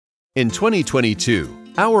In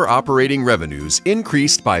 2022, our operating revenues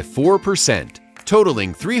increased by 4%,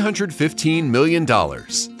 totaling $315 million,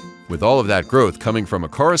 with all of that growth coming from a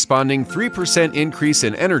corresponding 3% increase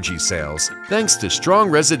in energy sales thanks to strong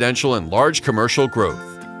residential and large commercial growth.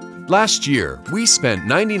 Last year, we spent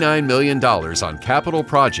 $99 million on capital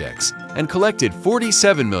projects and collected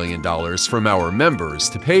 $47 million from our members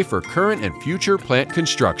to pay for current and future plant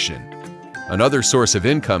construction. Another source of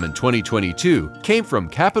income in 2022 came from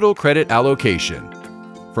capital credit allocation.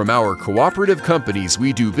 From our cooperative companies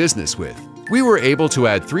we do business with, we were able to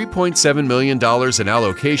add $3.7 million in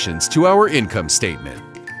allocations to our income statement.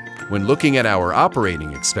 When looking at our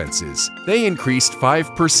operating expenses, they increased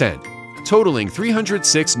 5%, totaling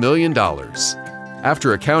 $306 million.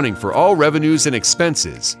 After accounting for all revenues and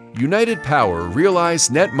expenses, United Power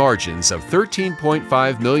realized net margins of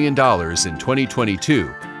 $13.5 million in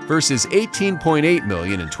 2022 versus $18.8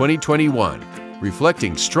 million in 2021,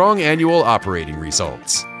 reflecting strong annual operating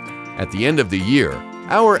results. At the end of the year,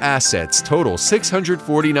 our assets total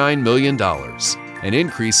 $649 million, an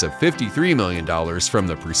increase of $53 million from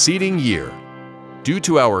the preceding year. Due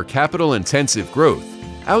to our capital-intensive growth,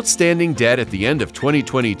 outstanding debt at the end of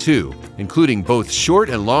 2022, including both short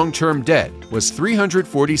and long-term debt, was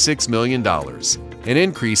 $346 million, an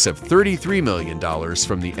increase of $33 million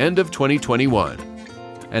from the end of 2021.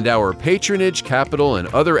 And our patronage capital and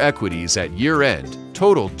other equities at year-end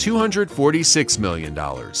totaled $246 million,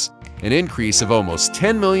 an increase of almost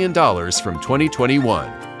 $10 million from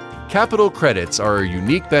 2021. Capital credits are a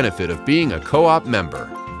unique benefit of being a co-op member.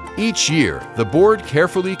 Each year, the board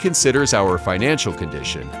carefully considers our financial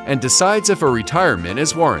condition and decides if a retirement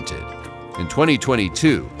is warranted. In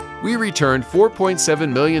 2022, we returned $4.7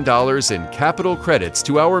 million in capital credits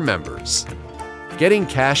to our members. Getting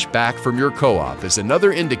cash back from your co-op is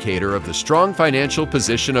another indicator of the strong financial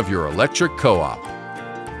position of your electric co-op.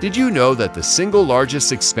 Did you know that the single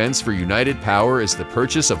largest expense for United Power is the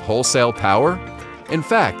purchase of wholesale power? In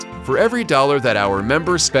fact, for every dollar that our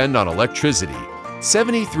members spend on electricity,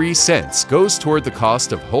 73 cents goes toward the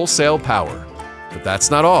cost of wholesale power. But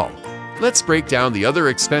that's not all. Let's break down the other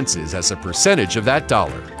expenses as a percentage of that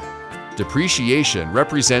dollar. Depreciation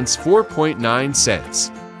represents 4.9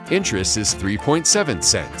 cents. Interest is 3.7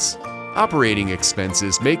 cents. Operating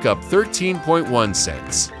expenses make up 13.1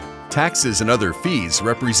 cents. Taxes and other fees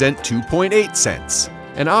represent 2.8 cents.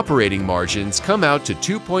 And operating margins come out to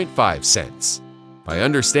 2.5 cents. By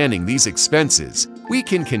understanding these expenses, we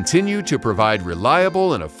can continue to provide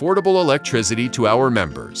reliable and affordable electricity to our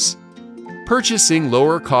members. Purchasing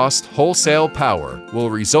lower-cost wholesale power will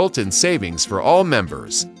result in savings for all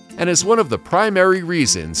members, and is one of the primary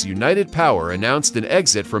reasons United Power announced an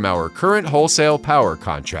exit from our current wholesale power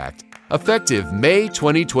contract, effective May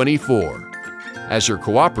 2024. As your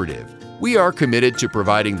cooperative, we are committed to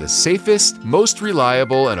providing the safest, most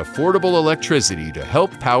reliable, and affordable electricity to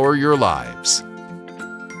help power your lives.